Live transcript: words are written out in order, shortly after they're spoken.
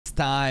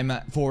time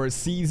for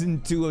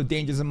season 2 of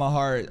Dangers in My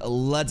Heart.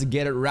 Let's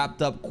get it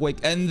wrapped up quick,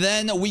 and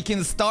then we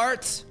can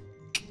start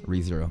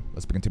ReZero.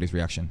 Let's begin today's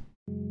reaction.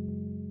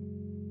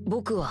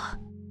 僕は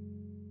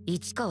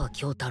市川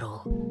京太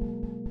郎。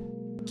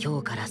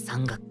今日から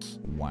3学期。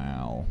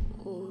Wow.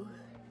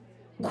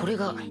 これ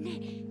が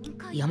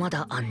山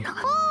田アンナ。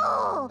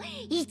おお、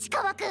市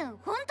川くん、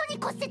本当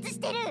に骨折し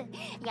てる。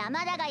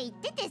山田が言っ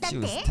ててさて。She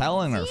was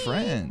telling her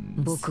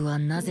friends. 僕は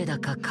なぜだ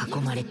か囲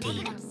まれて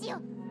いる。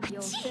飲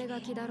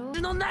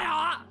んだよ。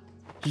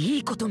い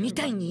いことみ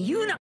たいに言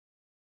うな。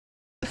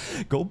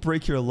Go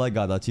break your leg,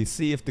 Adachi.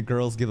 See if the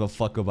girls give a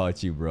fuck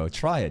about you, bro.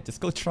 Try it.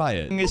 Just go try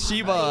it.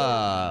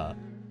 Shiba.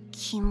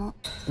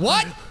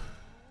 What?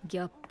 ギ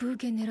ャップ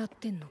受け狙っ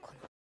てんのか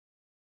な。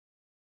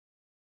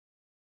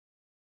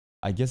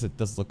 I guess it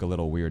does look a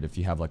little weird if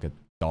you have like a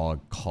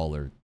dog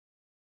collar.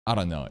 I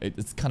don't know.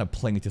 It's kind of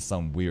playing into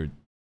some weird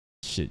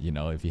shit, you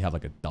know, if you have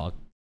like a dog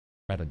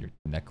right on your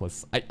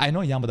necklace. I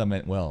know Yamada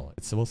meant well.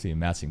 It's supposed to be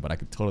matching, but I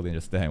could totally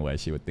understand why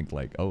she would think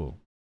like, oh,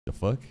 the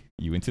fuck?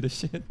 You into this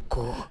shit?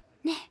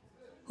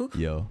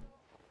 Yo.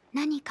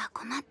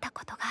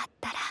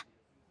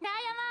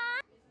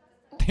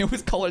 They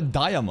always call her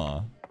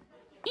Dayama.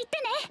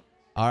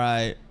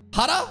 Alright.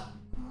 Hara?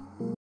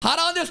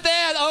 Hara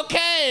understand!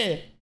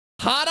 Okay!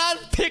 Hara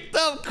picked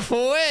up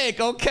quick!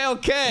 Okay,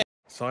 okay.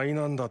 災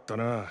難だった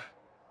な。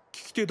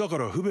聞き手だか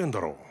ら不便だ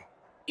ろ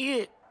う。い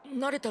え、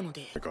慣れたの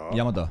で。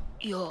Yamada.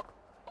 いや、は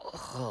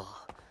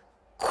あ、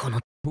この。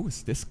Who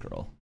is this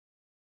girl?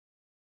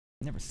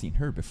 Never seen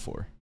her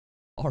before.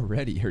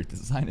 Already her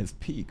design is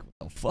peak.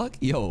 What the fuck?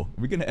 Yo,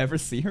 are we gonna ever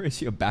see her? Is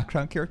she a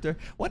background character?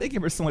 Why they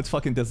give her so much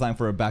fucking design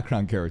for a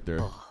background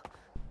character?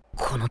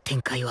 この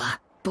展開は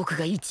僕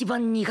が一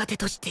番苦手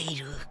としてい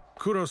る。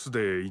クラス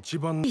で一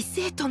番異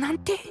性となん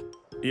て。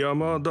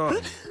山田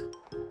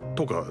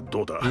とか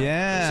どうだ。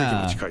Yeah.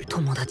 席も近い。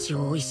友達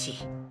多いし、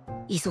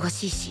忙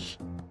しいし。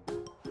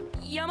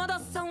山田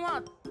さん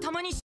はた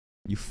まに。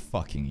You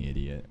fucking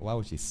idiot. Why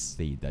would she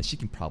say that? She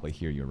can probably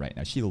hear you right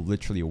now. She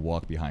literally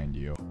walked behind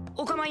you.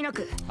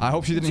 I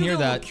hope she didn't hear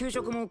that. She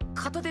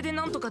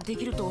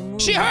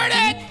heard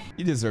it!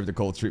 You deserve the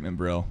cold treatment,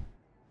 bro.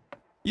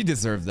 You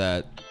deserve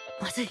that.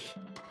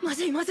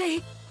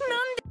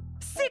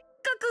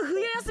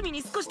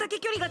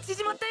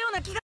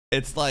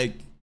 It's like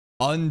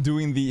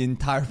undoing the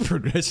entire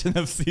progression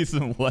of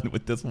season 1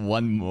 with this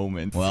one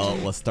moment. Well,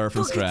 let's start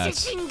from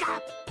scratch.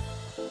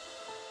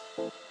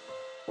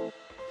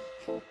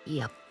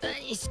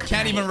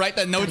 Can't even write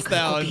the notes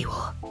down.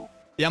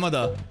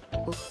 Yamada.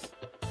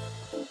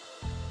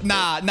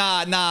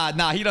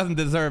 Nah. He doesn't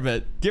deserve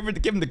it. Give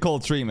him the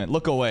cold treatment.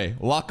 Look away.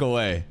 Walk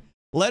away.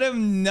 Let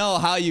him know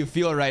how you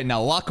feel right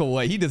now. Walk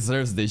away. He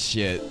deserves this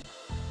shit.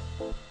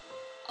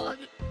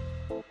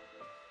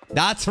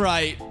 That's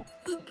right.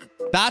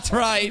 That's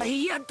right.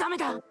 Yeah,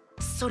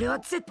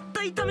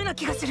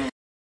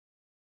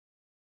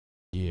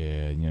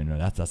 no,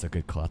 that's a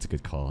good call. That's a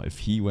good call. If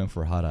he went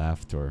for Hara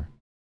after.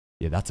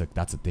 Yeah, that's a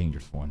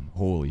dangerous one.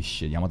 Holy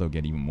shit, Yamada will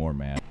get even more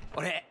mad.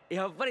 Adachi?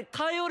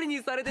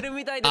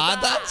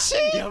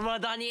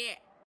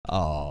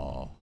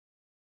 Oh.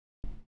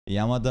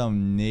 Yamada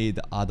made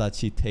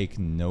Adachi take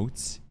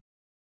notes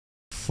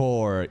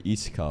for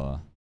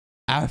Ichikawa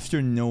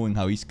after knowing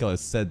how Ichikawa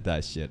said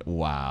that shit.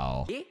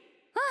 Wow.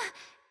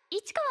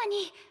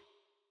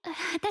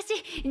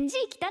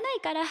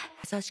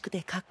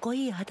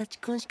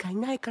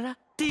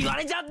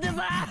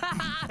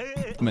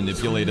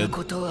 Manipulated.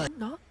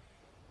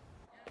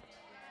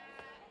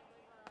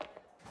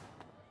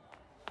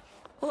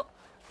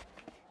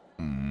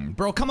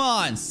 Bro, come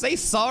on. Say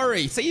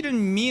sorry. Say you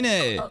didn't mean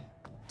it.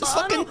 Just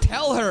fucking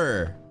tell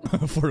her.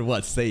 For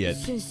what? Say it.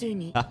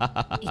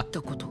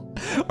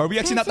 Are we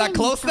actually not that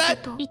close then?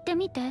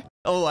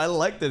 Oh, I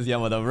like this,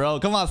 Yamada, bro.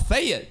 Come on,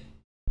 say it.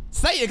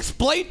 Say,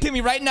 explain to me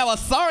right now. A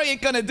sorry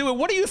ain't gonna do it.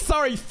 What are you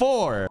sorry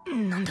for?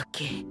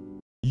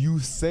 You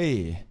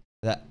say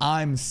that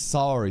I'm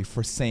sorry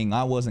for saying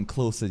I wasn't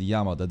close to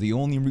Yamada. The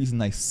only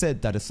reason I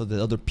said that is so that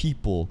other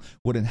people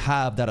wouldn't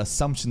have that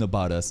assumption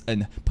about us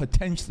and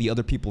potentially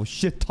other people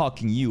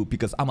shit-talking you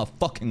because I'm a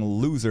fucking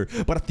loser.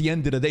 But at the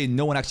end of the day,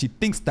 no one actually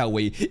thinks that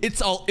way.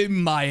 It's all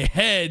in my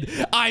head.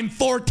 I'm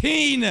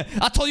 14!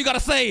 That's all you gotta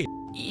say!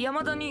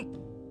 Yamada ni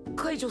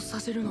kaijo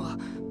saseru no wa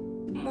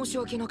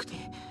moshiwake nakute.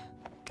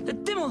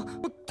 Demo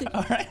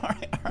Alright.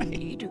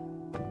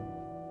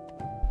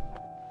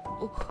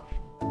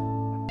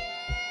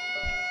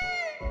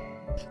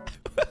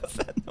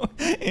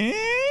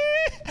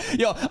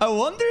 Yo, I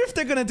wonder if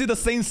they're gonna do the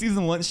same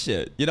season 1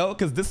 shit, you know,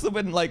 because this is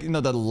when, like, you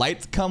know, the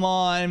lights come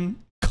on,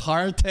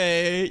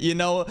 Karte, you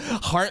know,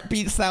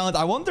 heartbeat sounds.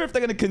 I wonder if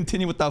they're gonna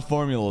continue with that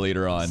formula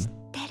later on.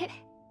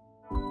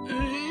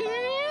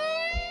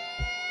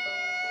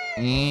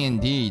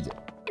 Indeed.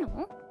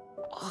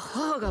 Let's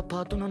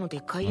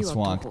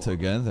walk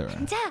together.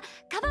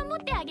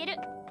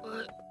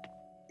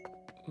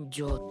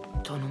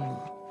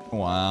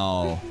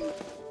 Wow.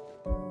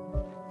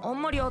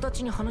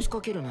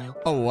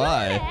 Oh,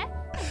 why?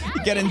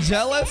 You getting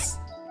jealous?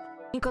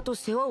 何かと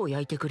世話を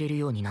焼いてくれる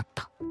ようになっ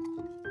た。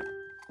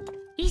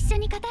一緒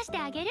に勝たして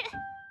あげる。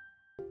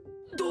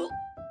どっ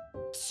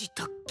ち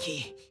だっ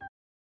け？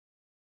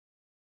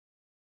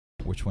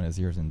 Which one is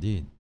yours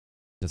indeed?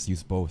 Just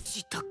use both.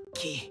 だっ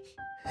け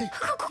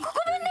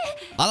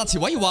？Adachi,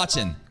 what are you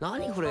watching?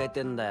 何震え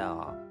てんだ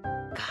よ。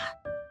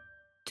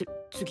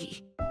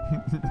次。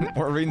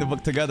We're reading the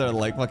book together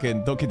like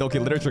fucking Doki Doki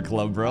Literature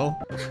Club, bro.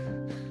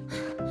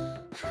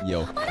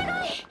 Yo.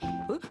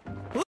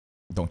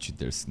 Don't you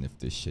dare sniff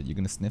this shit. You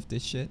gonna sniff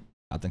this shit?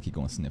 I think he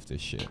gonna sniff this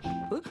shit.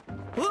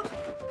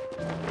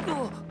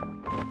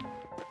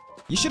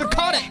 You should have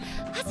caught it!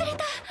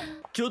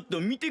 ちょっ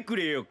と見てく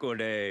れよこ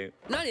れ。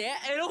何？エ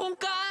ロ本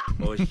か？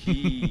欲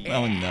しい。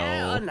Oh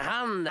no.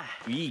 なんだ。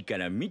いいか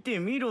ら見て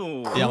み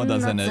ろ。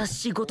Yamada's in it. 雑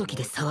誌ごとき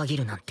で騒げ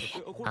るなんて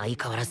相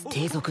変わらず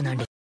低俗な。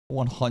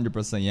 100%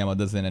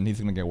 Yamada's in it and he's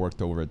gonna get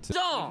worked over too.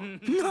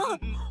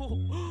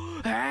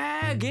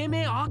 芸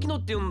名秋野っ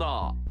て言うん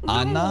だ。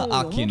Anna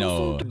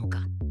Akino.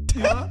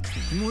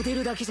 モデ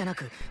ルだけじゃな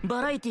く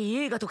バラエティ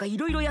映画とかい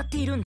ろいろやって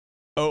いるん。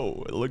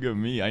 Oh, look at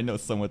me. I know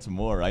so much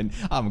more.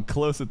 I'm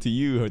closer to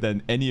you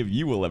than any of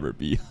you will ever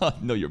be.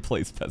 Know your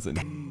place, peasant.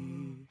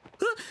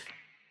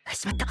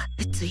 しまった。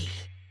つい。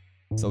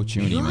 So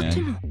chuny,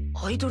 man.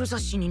 アイドル雑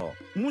誌に。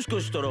もしか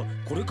したら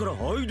これからア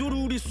イドル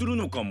売りする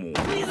のかも。水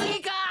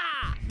着か。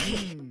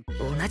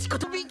同じこ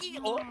とびき。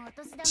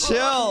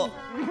 Chill.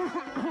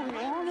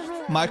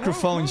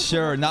 Microphone,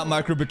 sure, not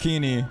micro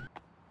bikini.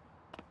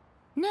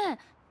 ねえ、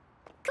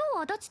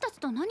今日足立たち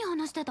と何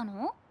話してた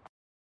の？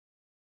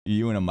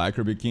 You in a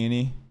micro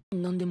bikini?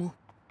 なんでも。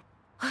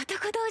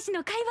男同士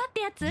の会話っ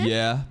てやつ？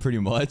 Yeah, pretty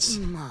much.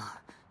 ま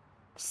あ、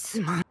す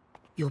まん。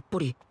やっぱ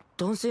り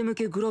男性向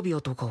けグラビ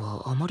アとか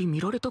はあまり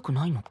見られたく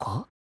ないの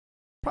か？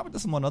 Probably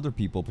doesn't want other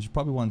people, but she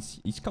probably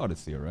wants each card to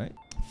see her, right?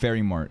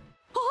 Fairy Mart.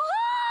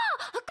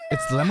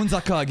 It's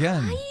Lemonzaka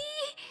again.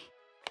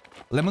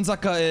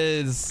 Lemonzaka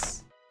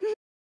is...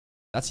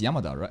 That's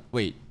Yamada, right?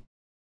 Wait.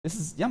 This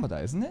is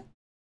Yamada, isn't it?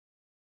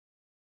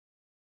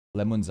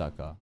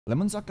 Lemonzaka.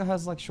 Lemonzaka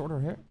has like shorter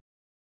hair.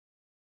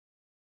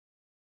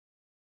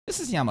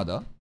 This is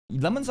Yamada.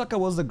 Lemonzaka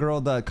was the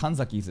girl that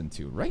Kanzaki's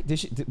into, right?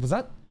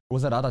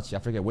 Was that Adachi? I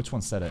forget which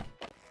one said it.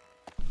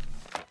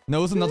 No,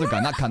 it was another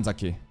guy, not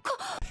Kanzaki.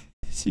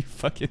 She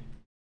fucking...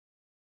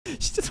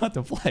 She just wants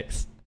to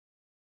flex.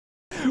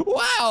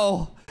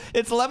 Wow!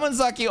 It's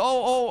Lemonzaki.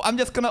 Oh, I'm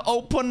just gonna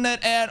open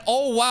it and...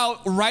 Oh, wow.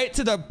 Right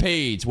to the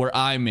page where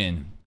I'm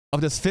in. Of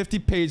this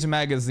 50-page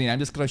magazine. I'm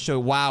just gonna show...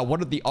 Wow, what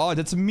are the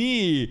odds? It's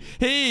me!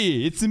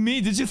 Hey, it's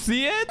me. Did you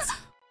see it?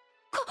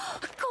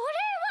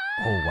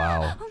 Oh,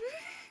 wow.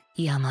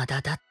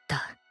 Yamada だっ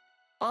た。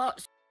あ、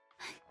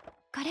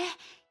これ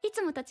い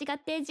つもと違っ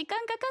て時間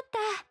かかっ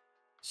た。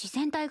自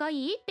然体が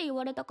いいって言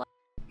われたか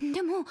ら。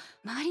でも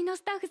周りの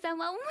スタッフさん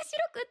は面白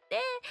くって。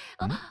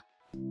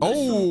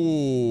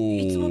Oh!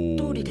 いつも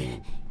通り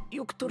で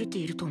よく撮れて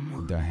いると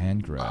思う。 The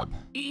hand grab.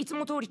 いつ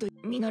も通りと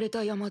見慣れ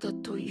た山田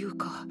という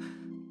か、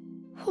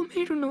褒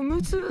めるのむ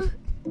ず。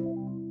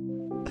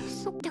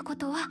そってこ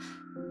とは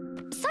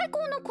最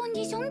高のコン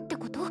ディションって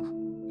こと？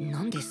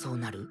なんでそう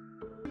なる？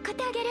買っ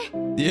てあげる。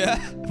 Yeah,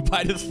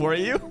 buy this for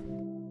you.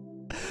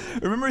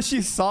 Remember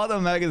she saw the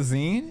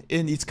magazine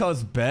in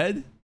Itsuka's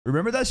bed?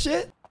 Remember that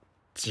shit?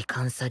 時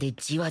間差で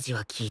じわじ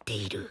わ聞いて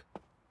いる。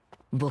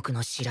僕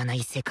の知らな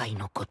い世界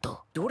のこ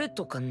と。どれ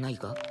とかない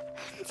が？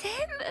全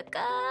部か。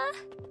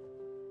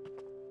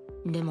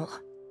でも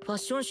ファッ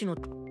ション誌の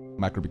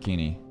Micro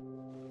bikini.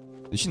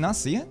 Did she not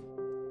see it?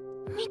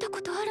 見た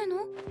ことある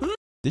の？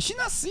 Did she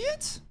not see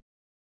it?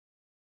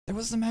 There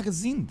was a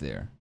magazine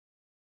there.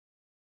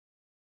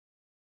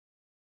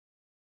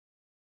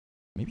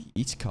 Maybe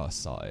Ichika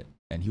saw it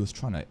and he was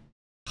trying to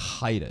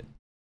hide it.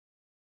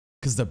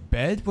 Because the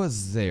bed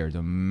was there,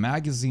 the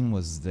magazine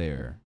was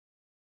there.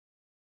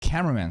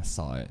 Cameraman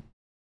saw it,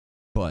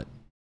 but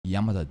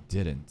Yamada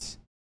didn't.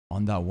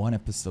 On that one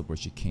episode where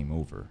she came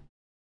over.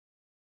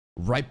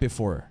 Right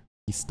before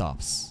he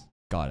stops.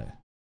 Got it.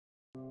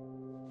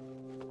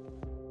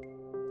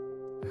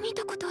 見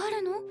たことあ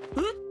るの？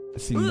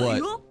 Seen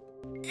what?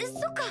 そ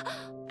っか。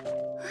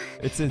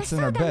It's in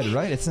her bed,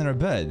 right? It's in her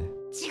bed.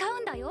 違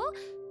うんだよ。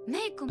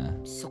メイク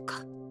も。そっ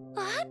か。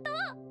あっ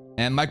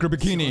た。 And micro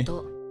bikini.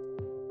 好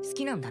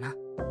きなんだな。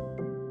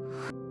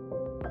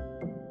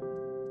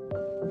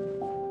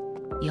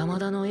山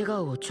田の笑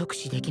顔を直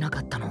視できな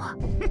かったのは。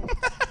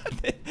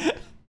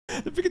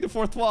They're picking the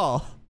fourth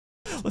wall.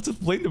 Let's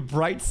just blame the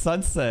bright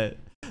sunset.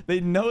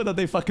 They know that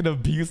they fucking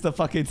abuse the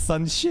fucking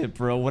sun shit,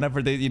 bro.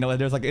 Whenever they, you know,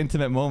 there's like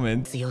intimate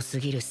moments. 強す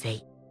ぎるせ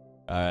い。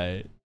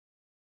 Alright.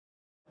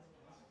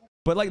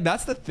 But like,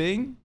 that's the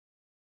thing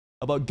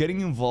about getting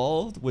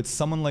involved with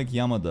someone like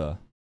Yamada.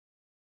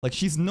 Like,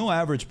 she's no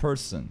average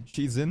person.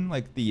 She's in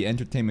like the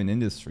entertainment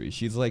industry.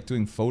 She's like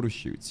doing photo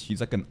shoots. She's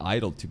like an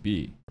idol to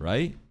be,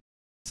 right?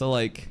 So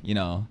like, you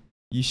know,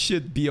 you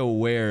should be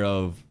aware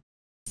of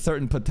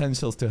certain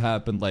potentials to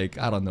happen. Like,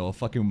 I don't know, a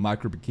fucking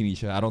micro bikini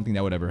show. I don't think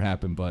that would ever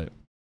happen, but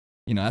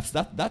you know,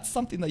 that's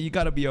something that you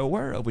gotta be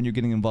aware of when you're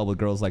getting involved with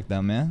girls like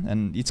that, man.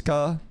 And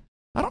Ichika,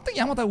 I don't think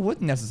Yamada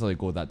would necessarily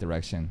go that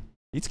direction.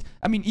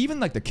 I mean, even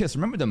like the kiss.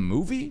 Remember the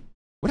movie?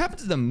 What happened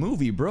to the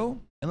movie, bro?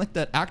 And like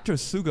that actor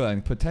Suga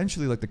and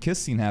potentially like the kiss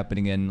scene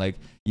happening and like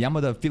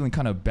Yamada feeling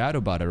kind of bad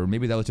about it. Or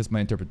maybe that was just my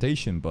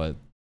interpretation, but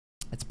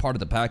it's part of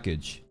the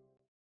package.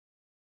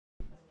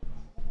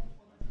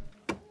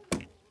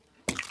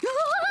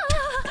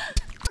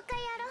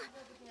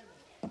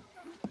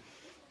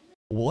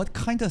 What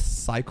kind of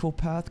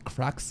psychopath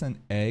cracks an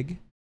egg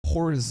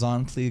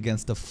horizontally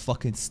against the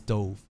fucking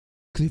stove?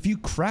 Because if you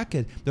crack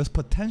it, there's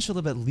potential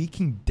of it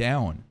leaking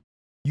down.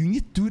 You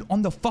need to do it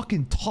on the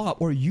fucking top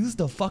or use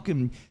the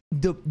fucking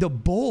the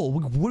bowl.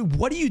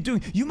 What are you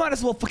doing? You might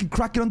as well fucking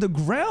crack it on the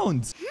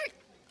ground.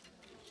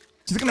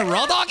 She's gonna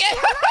raw dog it?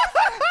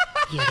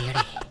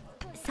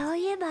 そう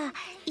いえば、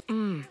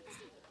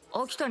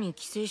秋田に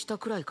帰省した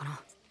くらいかな。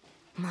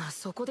まあ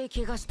そこで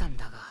怪我したん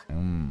だが。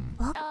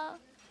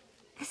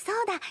そ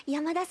うだ、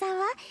山田さん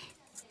は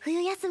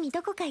冬休み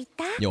どこか行っ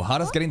た？ Yo, how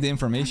does getting the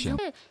information? イ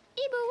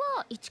ブ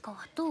は市川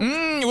と、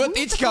with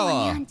市川。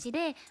ニャンチ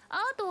で、あ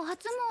と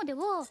初詣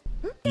は、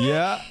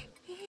Yeah.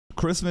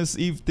 Christmas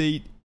Eve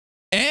date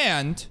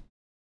and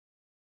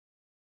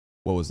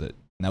what was it?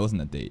 That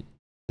wasn't a date.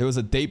 There was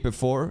a date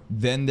before,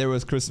 then there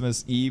was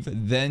Christmas Eve,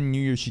 then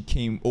New Year she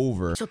came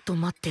over. ちょっと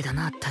待ってだ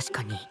な、確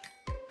かに。それ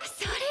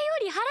よ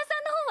り原さ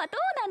んの方はど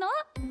うなの？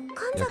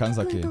神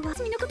崎君とは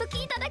君のこと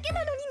聞いただけ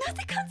なのにな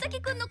ぜ神崎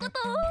君のこ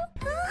とを？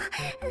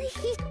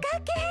引っ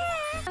掛け。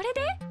それ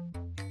で？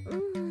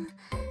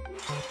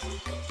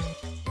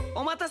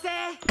お待たせ。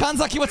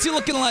Kanzaki, what's he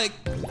looking like?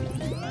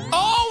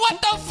 Oh,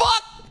 what the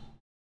fuck?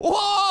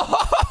 Whoa!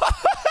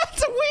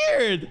 That's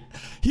weird.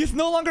 He's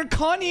no longer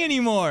Connie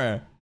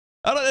anymore.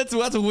 I don't.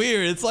 That's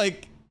weird. It's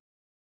like,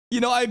 you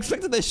know, I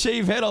expected the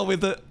shave head on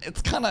with the.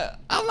 It's kind of.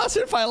 I'm not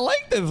sure if I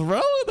like this,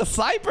 bro. The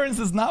sideburns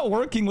is not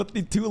working with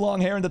the too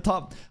long hair in the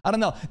top. I don't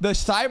know. The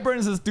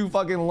sideburns is too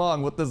fucking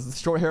long with the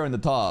short hair in the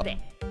top.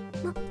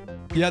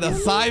 Yeah, the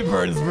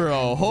sideburns,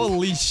 bro.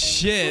 Holy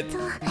shit.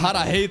 Hara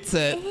hates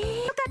it.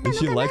 Did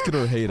she like it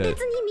or hate it?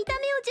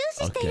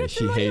 Okay,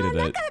 she hated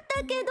it.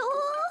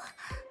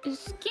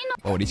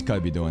 What would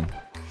Ishikawa be doing?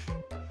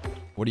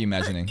 What are you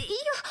imagining?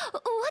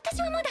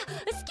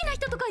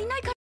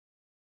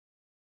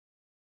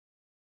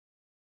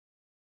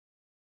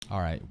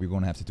 Alright, we're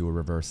gonna have to do a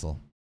reversal.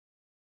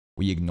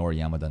 We ignore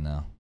Yamada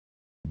now.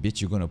 Bitch,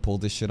 you're gonna pull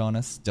this shit on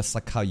us? Just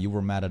like how you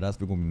were mad at us,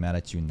 we're gonna be mad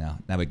at you now.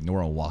 Now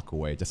ignore and walk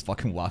away. Just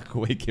fucking walk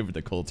away, give her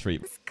the cold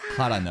treat.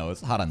 Hara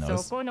knows, Hara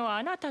knows.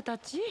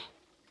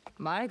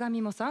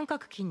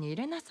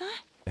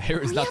 The hair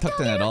is not tucked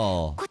in at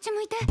all.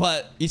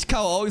 But Ichikawa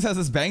always has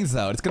his bangs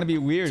out. It's gonna be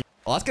weird.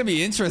 Oh, that's gonna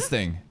be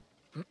interesting.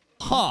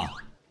 Huh.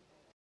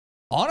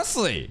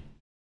 Honestly,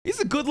 he's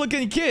a good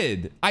looking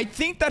kid. I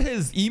think that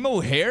his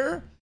emo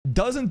hair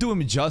doesn't do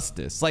him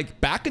justice. Like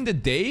back in the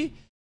day,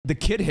 the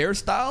kid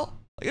hairstyle,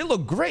 it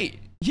looked great.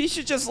 He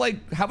should just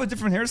like have a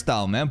different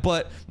hairstyle, man.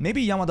 But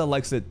maybe Yamada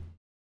likes it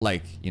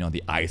like, you know,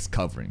 the ice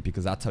covering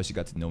because that's how she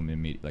got to know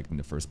him like in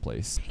the first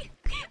place.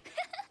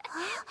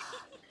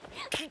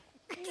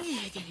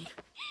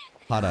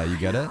 Hara, you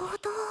get it?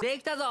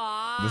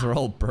 These are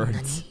all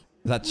burns.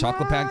 Is that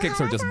chocolate pancakes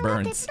or just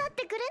burns?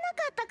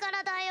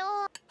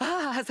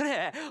 Ah,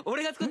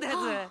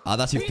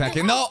 that's your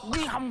pancake. No!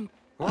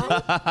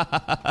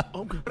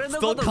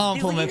 Still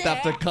compliment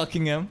after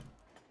cucking him.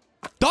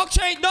 Dog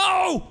chain,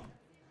 no!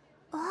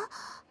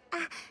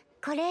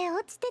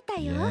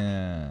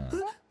 Yeah.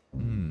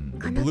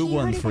 The blue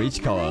one for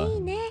Ichikawa.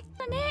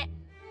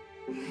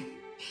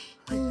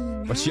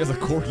 But she has a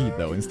corgi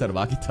though instead of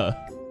Akita.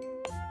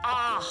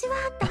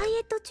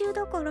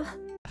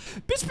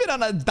 Bitch been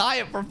on a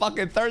diet for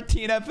fucking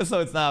 13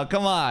 episodes now.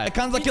 Come on.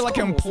 Kanzaki like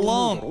him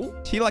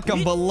plump. She like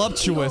him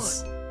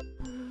voluptuous.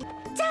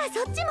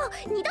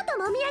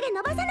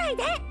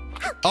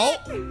 Oh!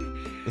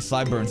 The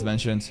sideburns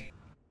mentioned.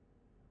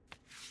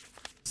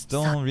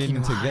 Still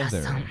reading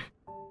together.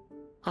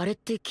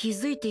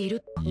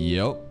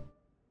 Yup.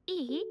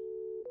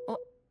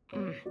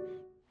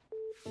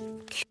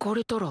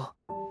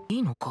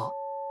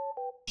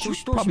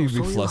 She's probably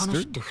be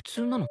flustered.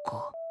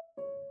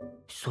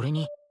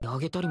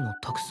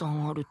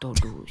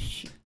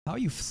 How are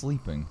you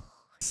sleeping?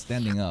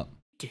 Standing up.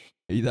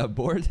 Are you that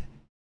bored?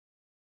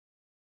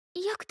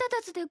 役立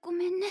たずでご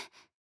めんね。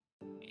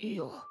い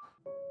や、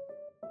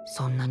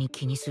そんなに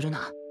気にする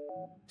な。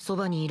そ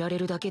ばにいられ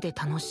るだけで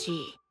楽し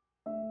い。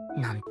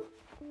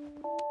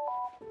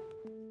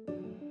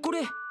こ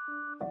れ、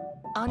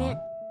姉、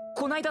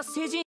こないだ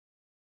成人。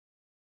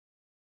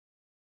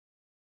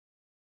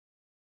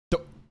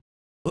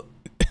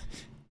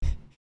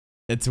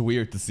It's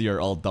weird to see her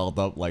all dolled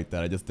up like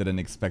that. I just didn't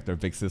expect her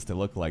big sis to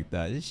look like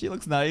that. She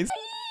looks nice.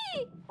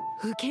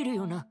 ウケる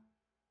よな。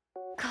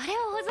これ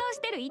を保存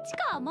してる市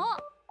川も。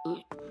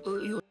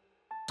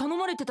頼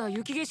まれてた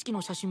雪景色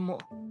の写真も。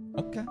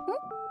Okay.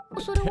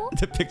 それを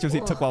The pictures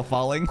he took while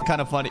falling.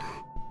 Kind of funny.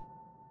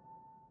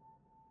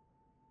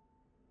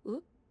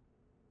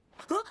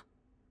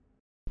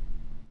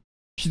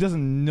 She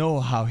doesn't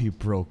know how he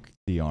broke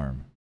the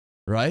arm,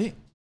 right?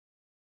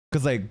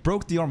 Because like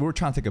broke the arm, we were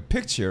trying to take a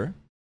picture,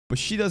 but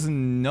she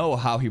doesn't know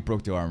how he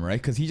broke the arm, right?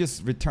 Because he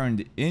just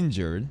returned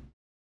injured.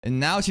 And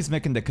now she's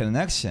making the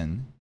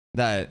connection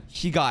that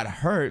he got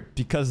hurt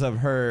because of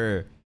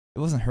her. It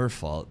wasn't her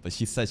fault, but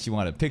she said she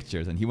wanted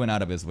pictures and he went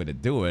out of his way to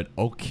do it.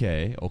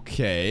 Okay,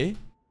 okay.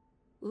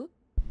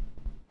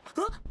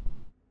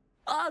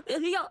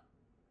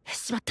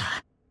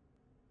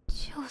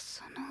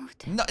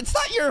 No, it's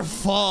not your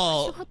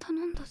fault.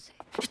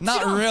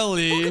 Not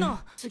really.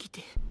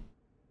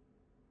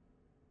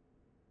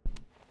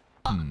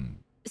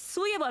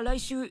 そういえば来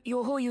週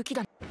予報雪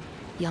だ。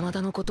山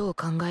田のことを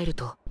考える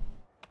と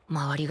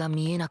周りが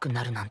見えなく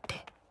なるなん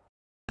て。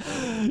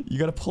You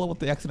gotta pull up with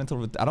the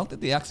accidental. I don't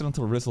think the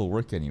accidental wrist will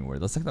work anymore.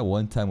 That's like that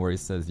one time where he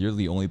says, "You're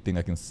the only thing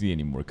I can see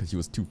anymore," because he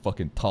was too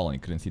fucking tall and he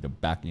couldn't see the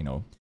back. You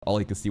know, all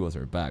he could see was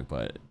her back.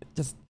 But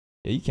just,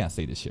 yeah, you can't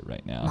say this shit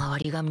right now. 周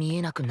りが見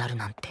えなくなる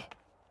なんて。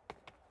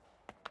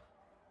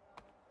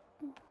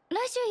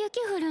来週雪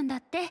降るんだ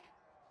って。え？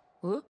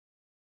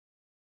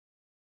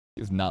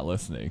 He was not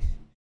listening.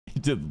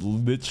 He just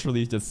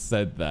literally just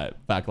said that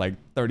back like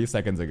 30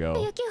 seconds ago.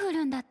 雪降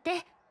るんだって。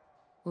え？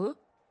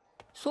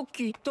さっ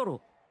き言ったろ。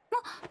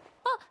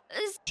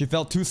She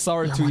felt too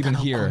sorry to even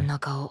hear. こんな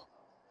顔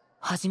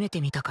初めて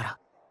見たから。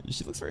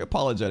She looks very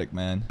apologetic,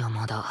 man.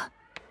 山田、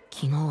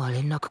昨日は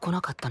連絡来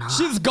なかったな。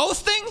She's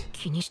ghosting?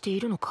 気にしてい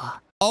るの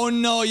か。Oh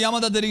no,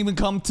 Yamada didn't even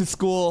come to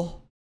school.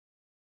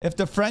 If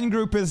the friend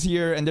group is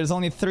here and there's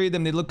only 3 of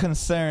them, they look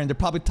concerned. They're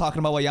probably talking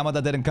about why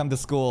Yamada didn't come to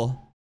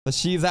school. But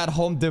she's at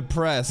home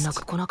depressed. 連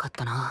絡来なかっ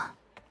たな。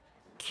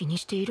気に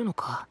しているの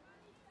か。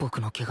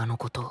僕の怪我の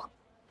こと。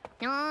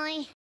お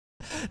い。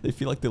 They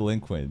feel like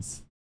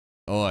delinquents.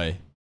 Oi,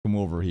 come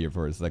over here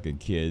for a second,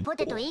 kid.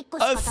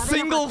 A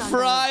single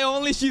fry?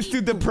 Only she's too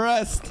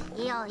depressed.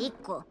 Oh,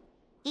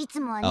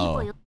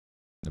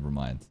 never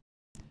mind.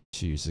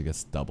 She usually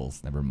gets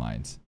doubles. Never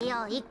mind.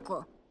 Because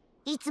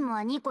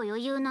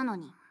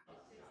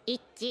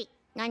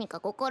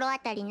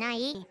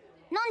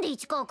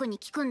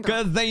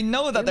they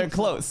know that they're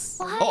close.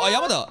 Oh,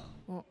 Yamada!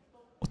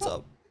 What's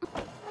up?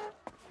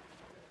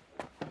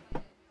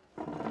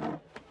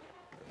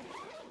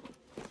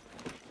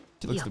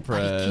 She looks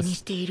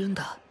depressed.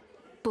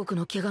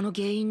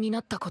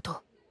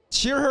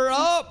 Cheer her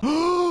up!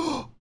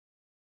 No!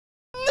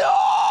 We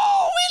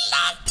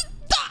lost the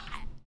dog!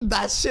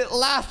 That shit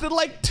lasted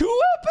like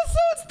 2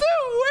 episodes, dude!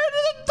 Where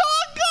did the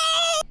dog go?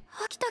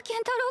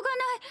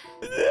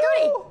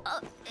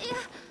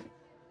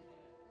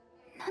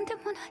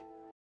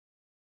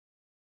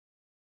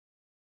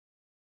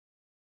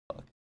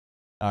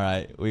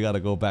 Alright, we gotta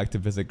go back to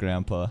visit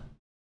Grandpa.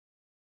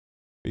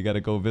 We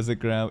gotta go visit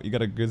Grandma. You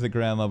gotta visit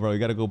Grandma, bro. You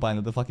gotta go buy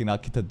another fucking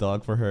Akita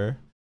dog for her.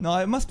 No,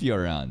 it must be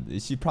around.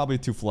 She's probably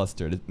too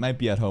flustered. It might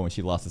be at home when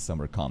she lost the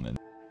summer comment.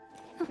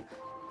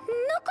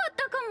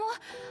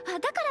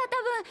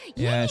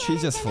 Yeah,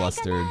 she's just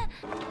flustered.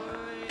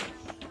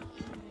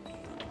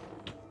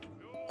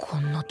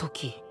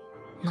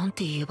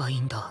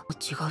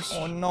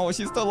 Oh no,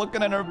 she's still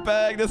looking in her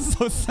bag. This is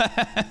so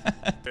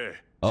sad.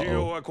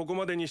 Uh-oh.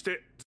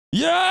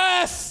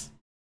 Yes!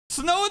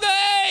 Snow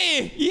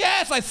day!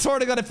 Yes! I swear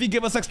to God, if you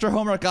give us extra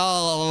homework,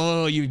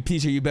 oh, you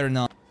teacher, you better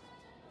not.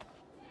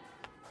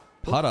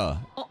 Hara.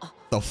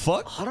 The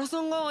fuck? Hara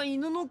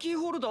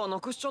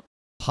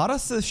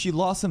says she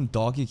lost some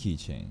doggy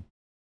keychain.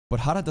 But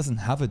Hara doesn't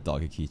have a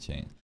doggy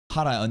keychain.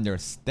 Hara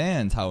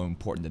understands how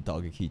important the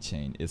doggy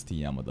keychain is to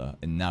Yamada,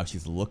 and now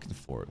she's looking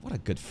for it. What a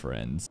good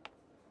friend.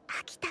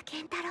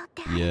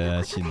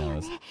 Yeah, she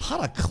knows.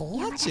 Hara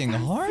clutching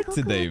hard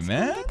today,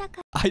 man.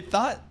 I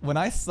thought when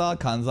I saw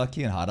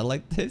Kanzaki and Hara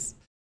like this,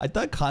 I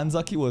thought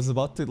Kanzaki was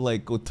about to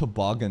like go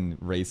toboggan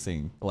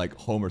racing like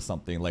home or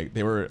something. Like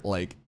they were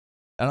like,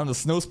 I don't know, the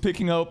snow's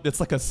picking up. It's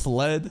like a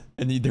sled,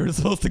 and they were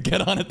supposed to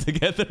get on it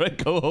together and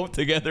go home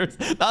together.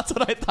 That's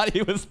what I thought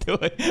he was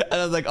doing. And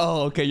I was like,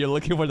 oh, okay, you're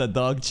looking for the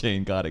dog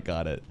chain. Got it,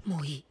 got it.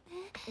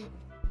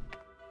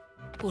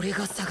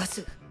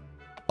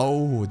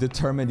 Oh,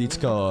 determined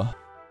Ichika.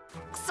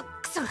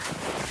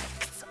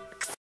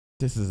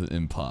 This is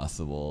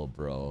impossible,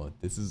 bro.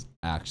 This is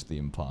actually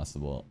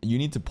impossible. You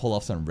need to pull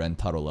off some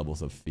Rentaro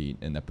levels of feat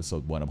in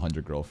episode 1 of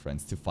 100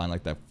 Girlfriends to find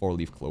like that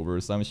 4-leaf clover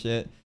or some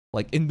shit.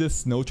 Like in the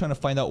snow trying to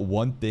find out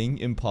one thing,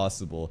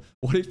 impossible.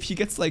 What if she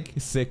gets like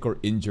sick or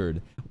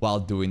injured while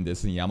doing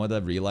this and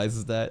Yamada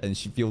realizes that and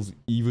she feels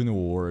even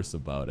worse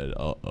about it?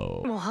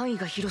 Uh-oh.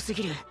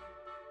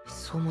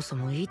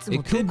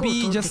 It could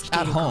be just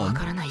at home.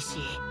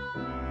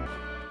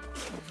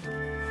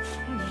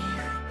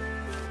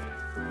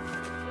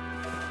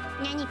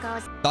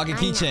 Doggy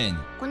keychain.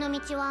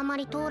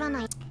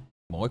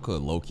 Moeko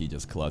low-key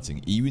just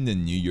clutching. Even the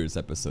New Year's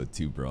episode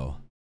too, bro.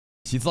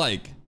 She's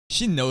like,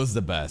 she knows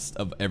the best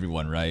of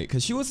everyone, right?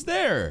 Because she was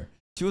there.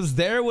 She was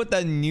there with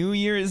that New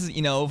Year's,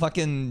 you know,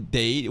 fucking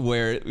date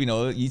where, you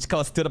know,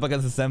 Ichikawa stood up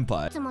against the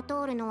senpai.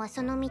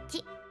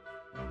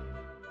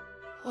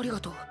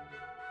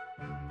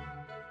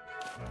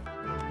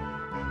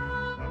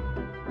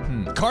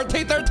 Card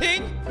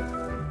 13?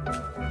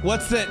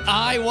 What's it?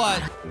 I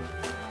want.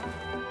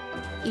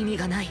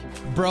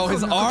 Bro,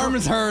 his arm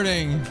is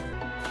hurting.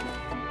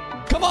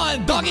 Come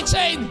on, doggy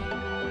chain!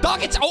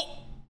 Doggy chain! Oh!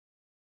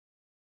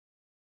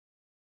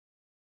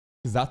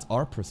 Because that's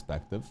our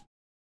perspective.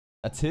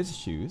 That's his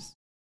shoes.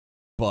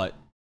 But...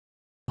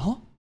 Huh?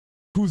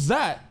 Who's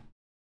that?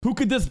 Who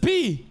could this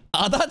be?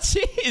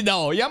 Adachi?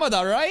 No,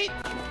 Yamada, right?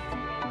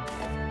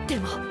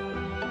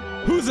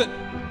 Who's it?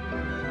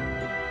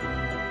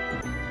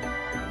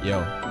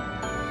 Yo.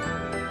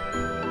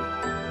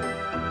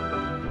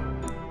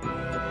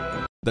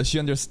 Does she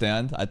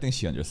understand? I think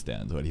she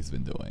understands what he's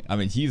been doing. I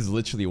mean, he's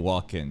literally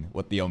walking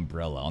with the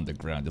umbrella on the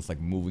ground, just like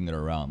moving it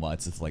around while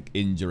it's just like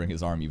injuring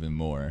his arm even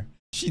more.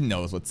 She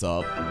knows what's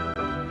up.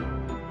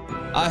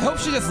 I hope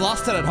she just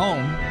lost it at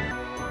home.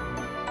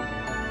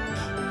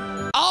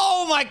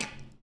 Oh my...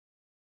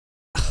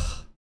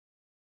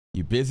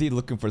 You busy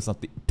looking for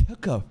something?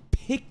 Took a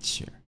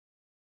picture.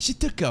 She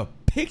took a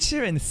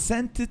picture and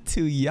sent it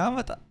to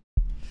Yamada.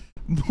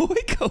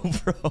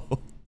 Moiko, bro.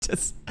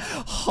 Just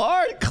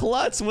hard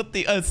clutch with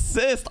the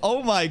assist.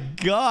 Oh my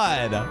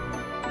god.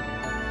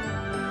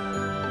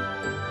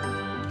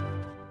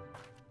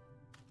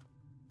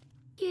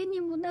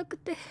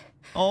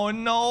 Oh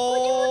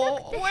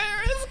no.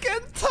 Where is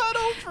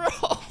Kentaro, bro?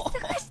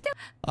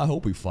 I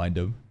hope we find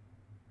him.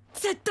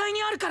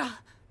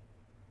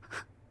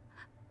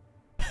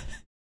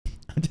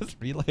 I'm just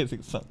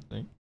realizing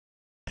something.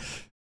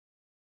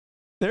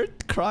 They're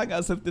crying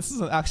as if this is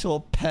an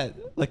actual pet,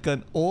 like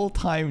an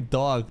old-time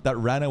dog that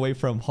ran away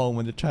from home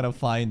when they're trying to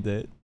find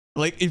it.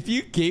 Like, if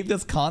you gave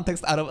this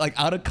context out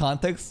of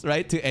context,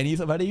 right, to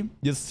anybody,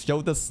 just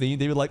showed the scene,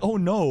 they'd be like, oh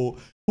no,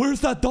 where's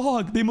that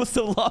dog? They must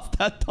have lost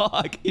that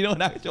dog. You know,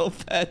 an actual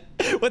pet,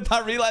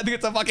 without realizing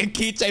it's a fucking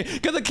keychain.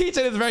 Because the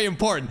keychain is very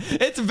important.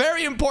 It's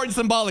very important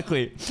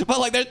symbolically. But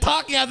like, they're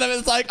talking at them,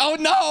 it's like, oh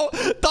no,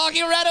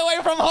 doggy ran away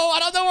from home. I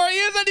don't know where he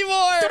is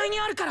anymore.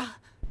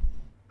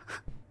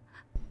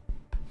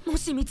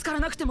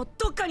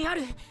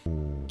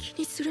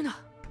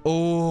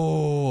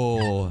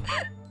 Oh.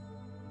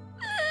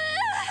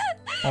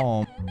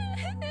 Oh.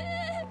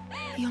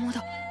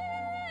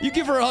 You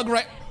give her a hug,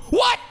 right?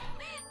 What?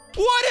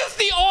 What is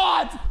the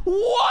odds?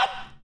 What?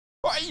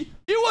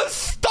 You was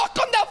stuck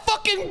on that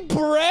fucking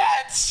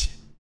branch?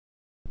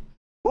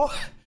 What?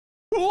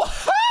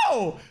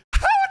 How?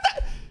 How is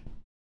that?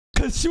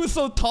 Because she was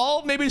so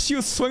tall, maybe she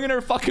was swinging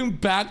her fucking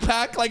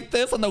backpack like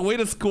this on the way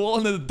to school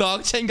and the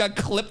dog chain got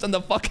clipped on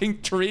the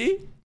fucking tree?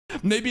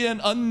 Maybe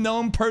an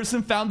unknown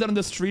person found it on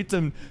the street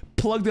and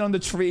plugged it on the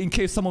tree in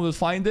case someone would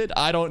find it.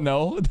 I don't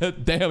know.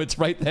 Damn, it's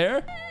right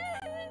there.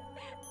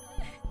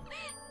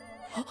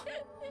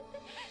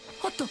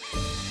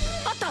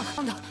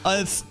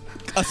 It's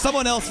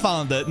someone else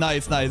found it.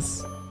 Nice,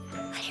 nice.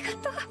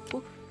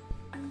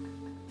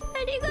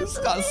 This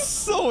got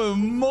so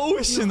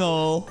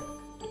emotional.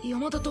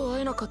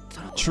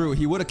 True,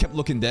 he would have kept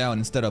looking down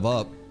instead of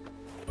up.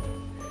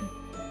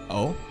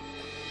 Oh?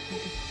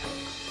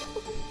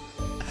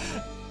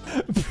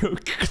 Bro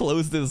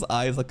closed his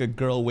eyes like a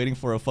girl waiting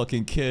for a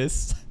fucking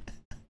kiss.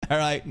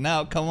 Alright,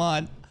 now come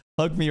on.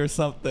 Hug me or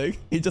something.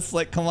 He just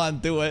like, come on,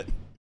 do it.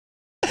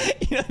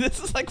 You know,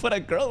 this is like what a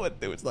girl would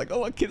do. It's like, oh,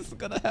 what kiss is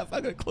gonna have?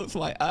 I'm gonna close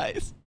my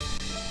eyes.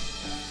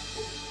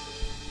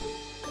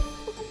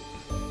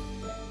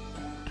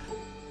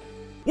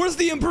 Where's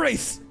the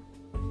embrace?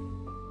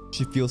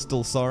 She feels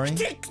still sorry.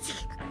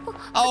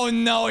 Oh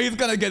no, he's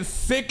gonna get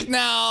sick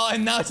now,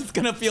 and now she's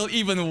gonna feel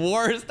even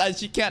worse that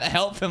she can't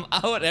help him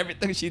out.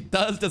 Everything she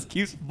does just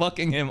keeps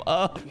fucking him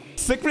up.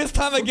 Sickness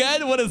time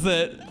again? What is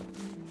it?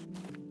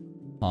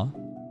 Huh?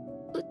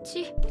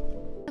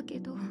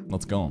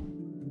 Let's go.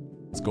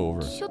 Let's go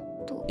over.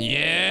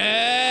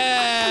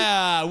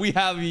 Yeah! We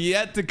have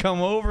yet to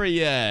come over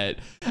yet.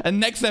 And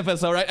next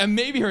episode, right? And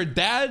maybe her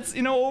dad's,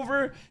 you know,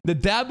 over. The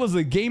dad was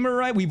a gamer,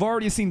 right? We've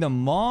already seen the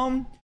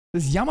mom.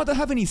 Does Yamada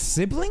have any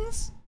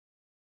siblings?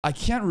 I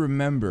can't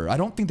remember. I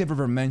don't think they've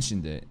ever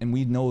mentioned it. And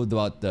we know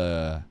about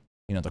the,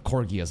 you know, the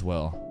corgi as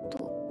well.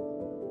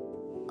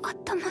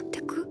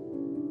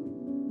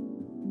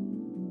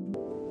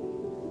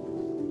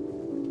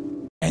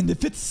 And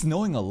if it's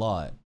snowing a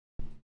lot,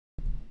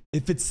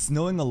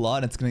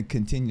 it's gonna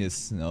continue to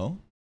snow,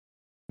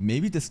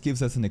 maybe this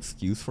gives us an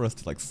excuse for us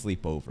to like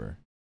sleep over,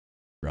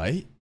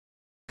 right?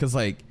 Because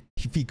like,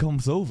 if he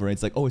comes over,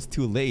 it's like, oh, it's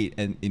too late,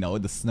 and you know,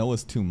 the snow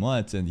is too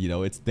much, and you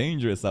know, it's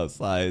dangerous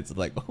outside. It's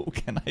like, oh,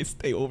 can I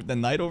stay over the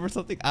night over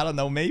something? I don't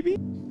know, maybe?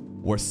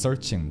 We're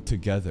searching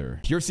together.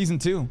 Here's season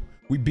 2.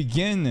 We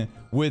begin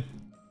with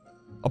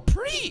a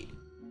pretty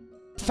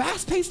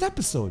fast-paced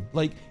episode.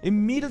 Like,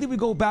 immediately we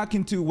go back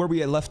into where we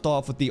had left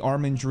off with the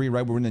arm injury,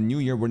 right? We're in the new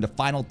year. We're in the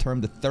final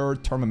term, the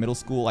 3rd term of middle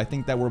school. I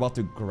think that we're about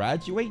to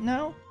graduate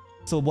now.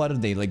 So what are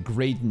they, like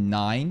grade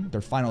 9,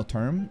 their final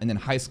term, and then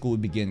high school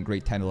would begin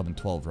grade 10, 11,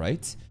 12,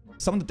 right?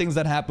 Some of the things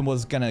that happened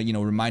was kind of, you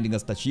know, reminding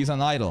us that she's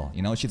an idol,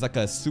 you know, she's like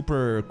a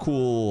super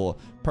cool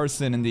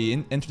person in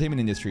the entertainment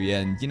industry,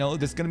 and, you know,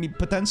 there's gonna be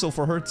potential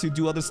for her to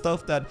do other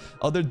stuff that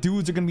other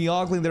dudes are gonna be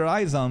ogling their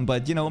eyes on,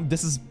 but, you know,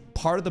 this is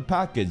part of the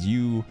package.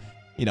 You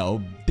you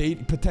know,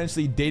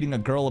 potentially dating a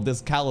girl of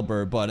this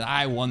caliber, but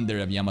I wonder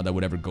if Yamada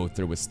would ever go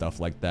through with stuff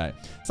like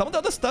that. Some of the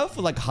other stuff,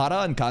 like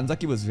Hara and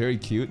Kanzaki, was very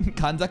cute.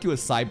 Kanzaki with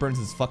sideburns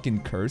is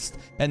fucking cursed.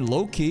 And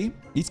low-key,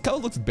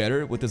 Ichikawa looks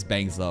better with his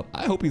bangs up.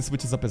 I hope he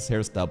switches up his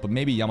hairstyle, but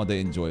maybe Yamada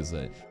enjoys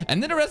it.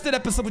 And then the rest of the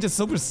episode was just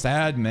super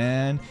sad,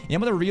 man.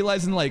 Yamada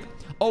realizing like,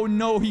 oh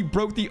no, he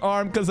broke the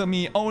arm because of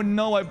me. Oh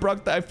no, I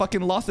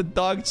fucking lost the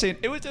dog chain.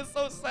 It was just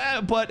so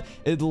sad, but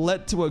it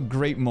led to a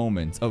great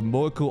moment of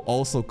Moeko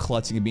also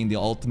clutching and being the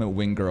ultimate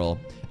wing girl.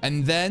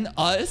 And then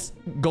us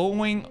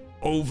going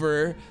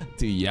over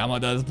to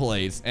Yamada's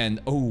place, and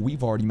oh,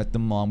 we've already met the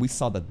mom. We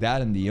saw the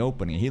dad in the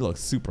opening. He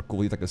looks super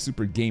cool. He's like a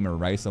super gamer,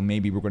 right? So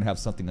maybe we're gonna have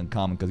something in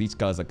common because each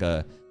guy's like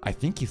I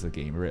think he's a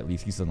gamer, at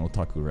least he's an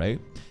otaku, right?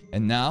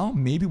 And now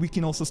maybe we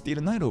can also stay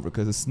the night over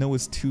because the snow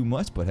is too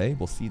much, but hey,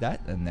 we'll see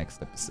that in the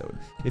next episode.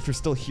 If you're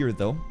still here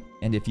though,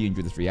 and if you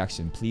enjoyed this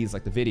reaction, please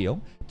like the video,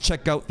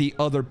 check out the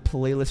other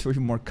playlist for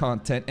more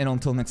content, and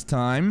until next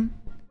time,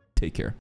 take care.